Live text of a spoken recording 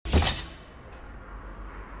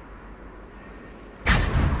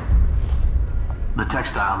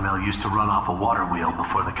textile mill used to run off a water wheel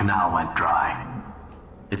before the canal went dry.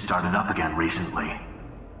 It started up again recently,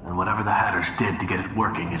 and whatever the Hatters did to get it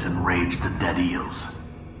working has enraged the dead Eels.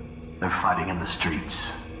 They're fighting in the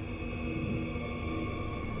streets.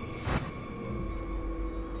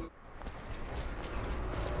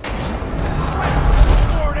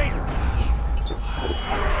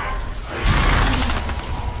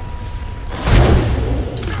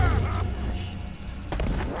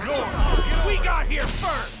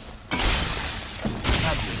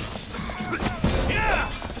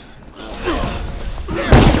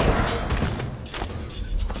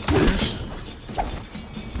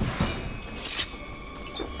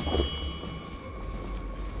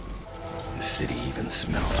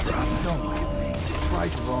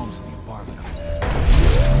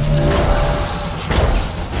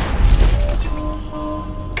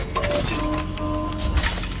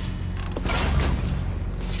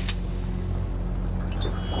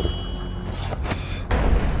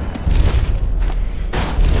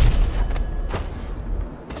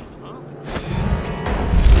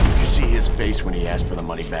 When he asked for the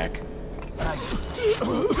money back. Come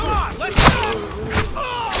on, let's go!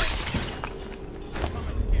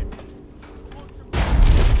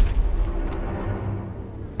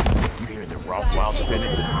 You hear the rough wild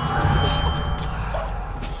spinning?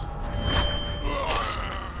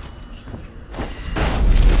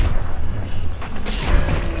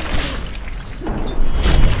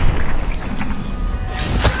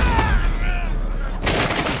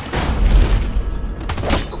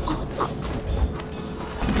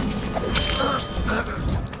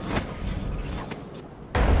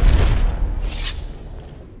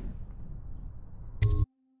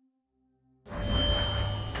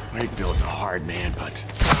 Wakefield's a hard man, but...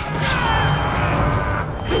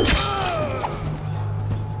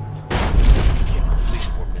 Can't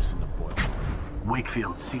believe we're missing the boy.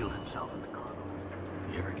 Wakefield sealed himself in the cargo.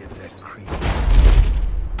 You ever get that creep?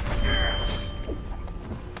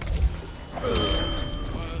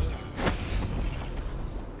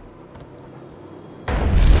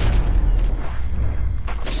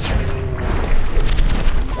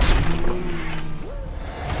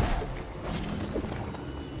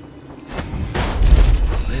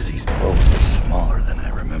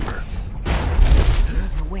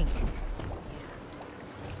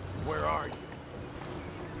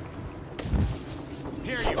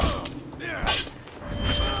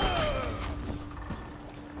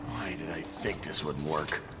 Wouldn't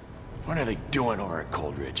work. What are they doing over at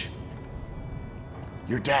Coldridge?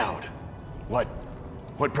 You're Dowd. What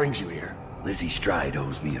brings you here? Lizzie Stride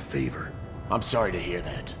owes me a favor. I'm sorry to hear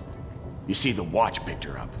that. You see, the watch picked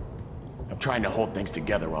her up. I'm trying to hold things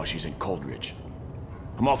together while she's in Coldridge.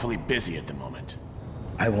 I'm awfully busy at the moment.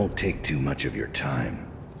 I won't take too much of your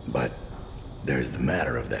time, but there's the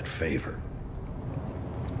matter of that favor.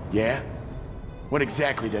 Yeah? What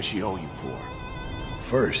exactly does she owe you for?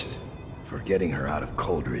 First, for getting her out of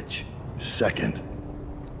Coldridge. Second,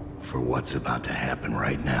 for what's about to happen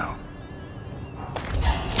right now.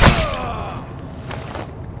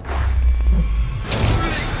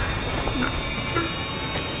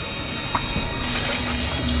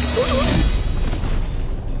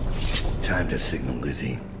 Time to signal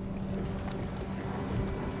Lizzie.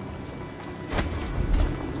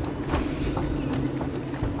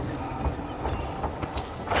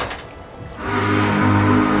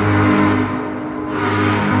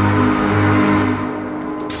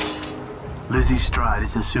 Lizzie Stride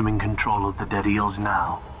is assuming control of the dead Eels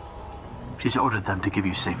now. She's ordered them to give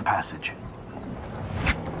you safe passage.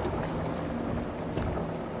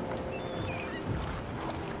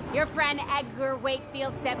 Your friend Edgar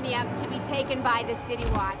Wakefield set me up to be taken by the City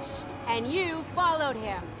Watch, and you followed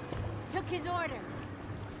him. Took his orders.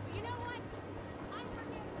 You know what?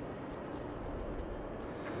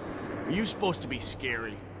 Are you supposed to be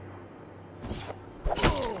scary?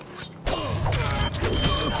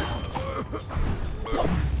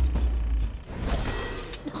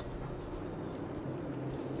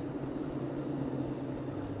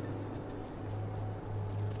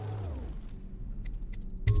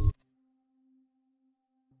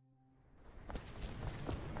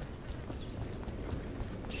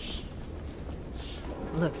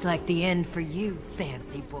 Looks like the end for you,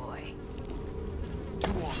 fancy boy.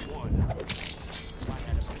 2 on 1. If I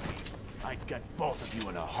had a blade, I'd gut both of you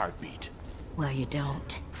in a heartbeat. Well, you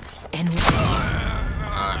don't. And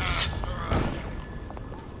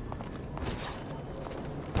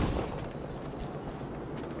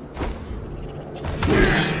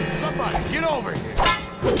Somebody, get over here!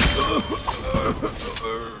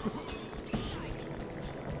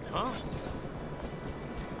 Huh?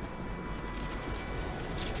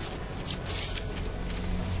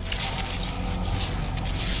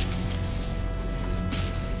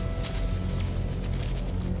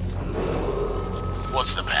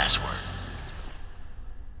 What's the password?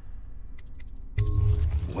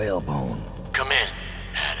 Whalebone. Come in,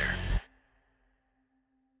 Hatter.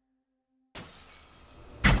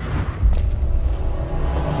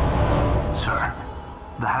 Sir,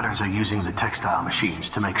 the Hatters are using the textile machines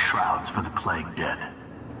to make shrouds for the plague dead.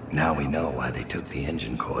 Now we know why they took the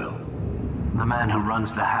engine coil. The man who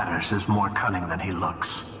runs the Hatters is more cunning than he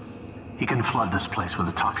looks. He can flood this place with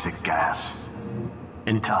a toxic gas.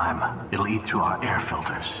 In time, it'll eat through our air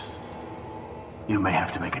filters. You may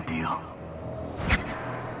have to make a deal.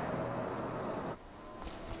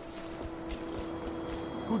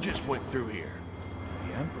 Who just went through here?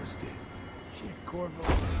 The Empress did. She had Corvo.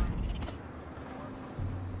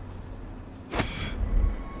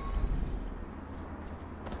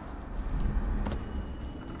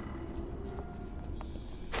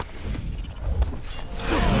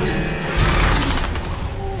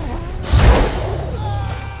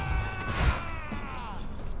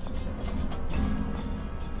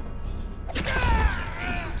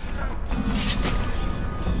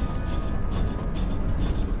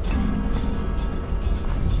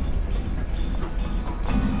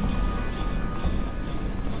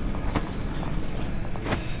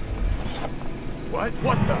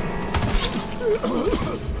 What the?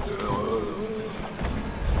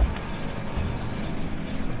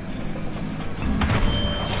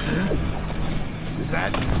 Is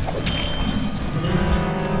that?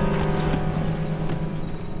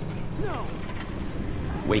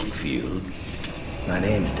 Wakefield. My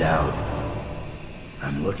name's Dowd.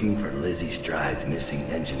 I'm looking for Lizzie Stride's missing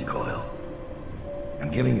engine coil. I'm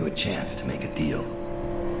giving you a chance to make a deal.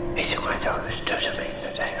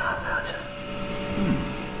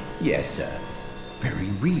 Yes, sir. Very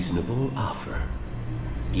reasonable offer.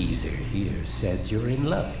 Geezer here says you're in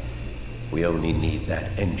luck. We only need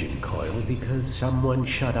that engine coil because someone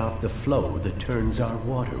shut off the flow that turns our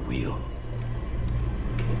water wheel.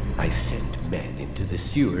 I sent men into the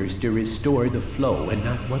sewers to restore the flow, and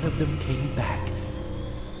not one of them came back.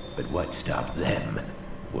 But what stopped them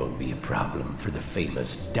won't be a problem for the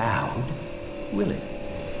famous Dowd, will it?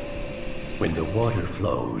 When the water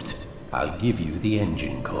flows, I'll give you the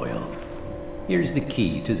engine coil. Here's the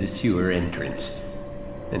key to the sewer entrance,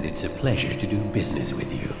 and it's a pleasure to do business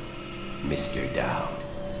with you, Mr. Dowd.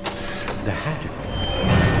 The Hatter.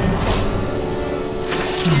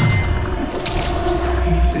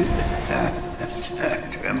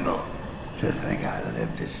 Tremble. To think I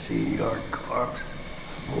live to see your corpse.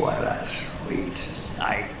 What a sweet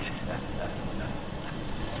sight.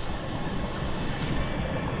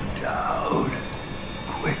 Dowd.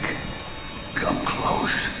 Quick. Come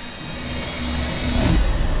close.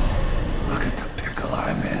 Look at the pickle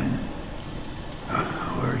I'm in.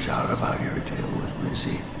 Words out about your deal with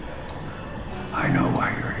Lizzie. I know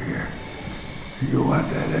why you're here. You want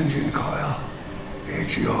that engine coil?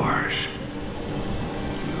 It's yours.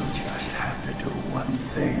 You just have to do one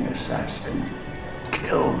thing, assassin.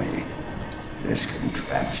 Kill me. This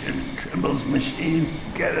contraption, Trimble's machine,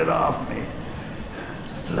 get it off me.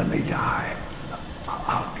 Let me die.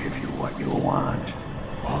 I'll give you what you want.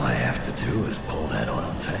 All I have to do is pull that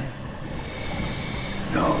oil tank?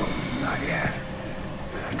 No, not yet.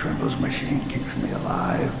 Trimble's machine keeps me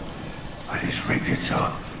alive, but he's rigged it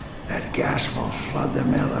so that gas will flood the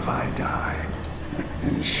mill if I die.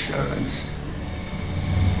 Insurance.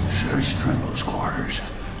 Search Trimble's quarters.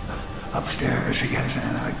 Upstairs, he has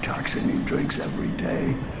antitoxin he drinks every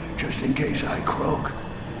day, just in case I croak.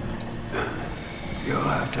 You'll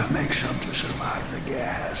have to make some to survive the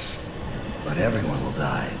gas. But everyone will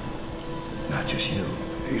die. Not just you.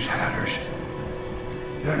 These Hatters.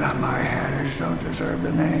 They're not my Hatters, don't deserve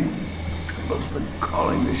the name. Trimble's been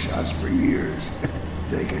calling the shots for years.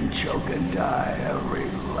 They can choke and die, every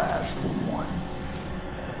last one.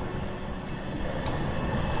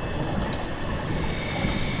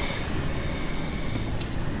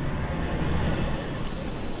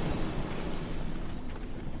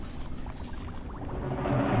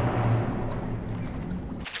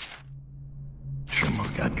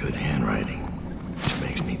 Trimble's got good handwriting, which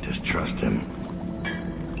makes me distrust him.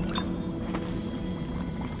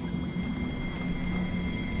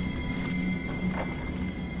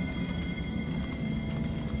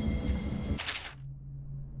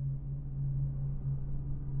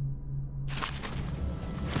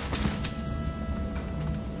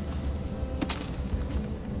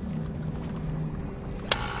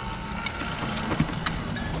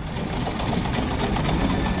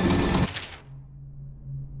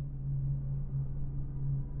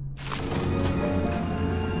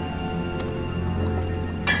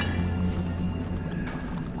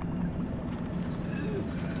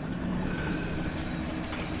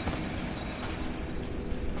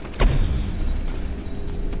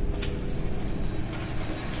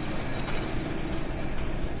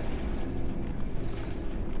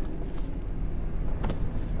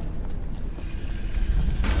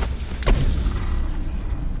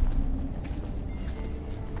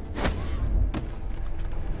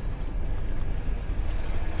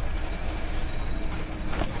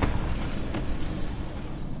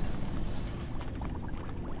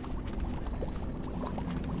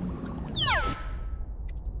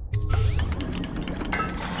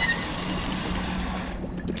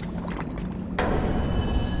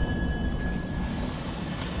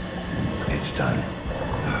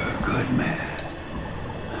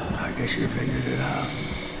 Guess you figured it out.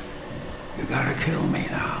 You gotta kill me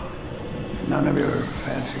now. None of your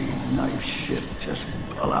fancy knife shit. Just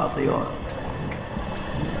pull out the oil tank.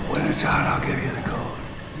 When it's out, I'll give you the code.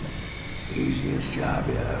 Easiest job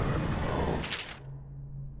you ever pulled.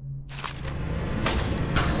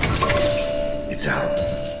 It's out.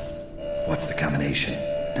 What's the combination?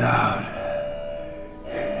 Dowd.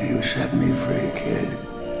 You set me free, kid.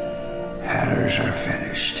 Hatters are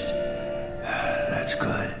finished. That's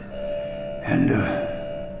good. And,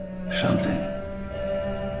 something.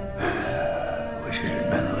 Wish it had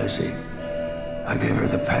been Lizzie. I gave her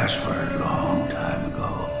the password a long time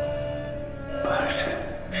ago. But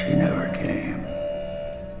she never came.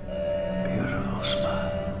 Beautiful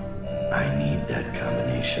smile. I need that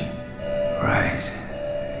combination. Right.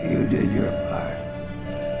 You did your part.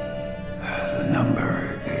 The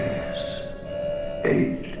number is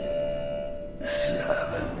 8,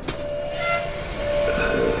 7.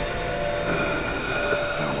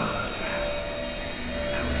 Farewell, Mr. Hatt.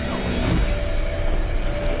 That was no way to leave.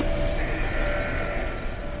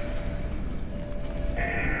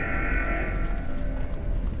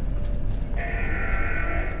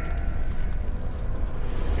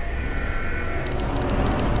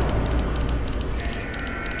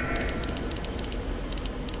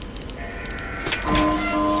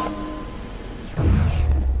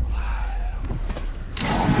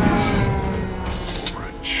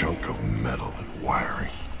 Chunk of metal and wiring.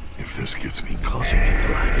 If this gets me Closer to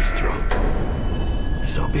Kalida's throat.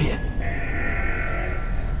 So be it.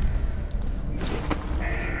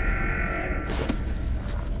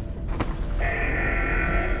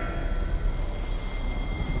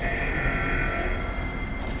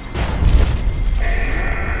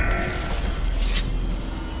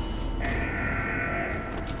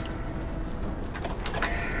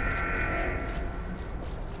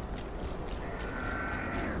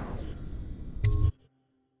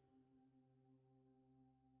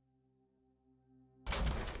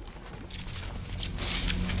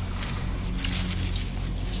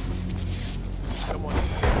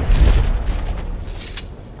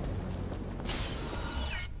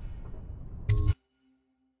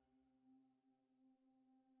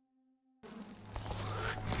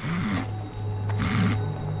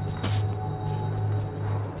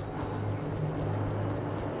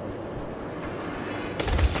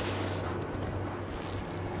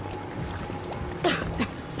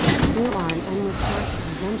 You are an endless source of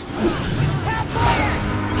resentment. Have fire!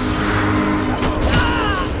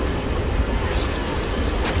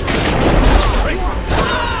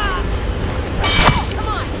 Come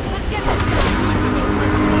on, let's get this.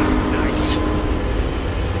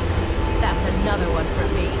 That's another one for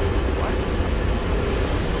me.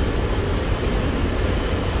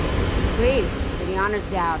 Please, for the honor's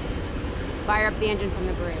Dowd. Fire up the engine from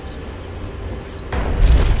the bridge.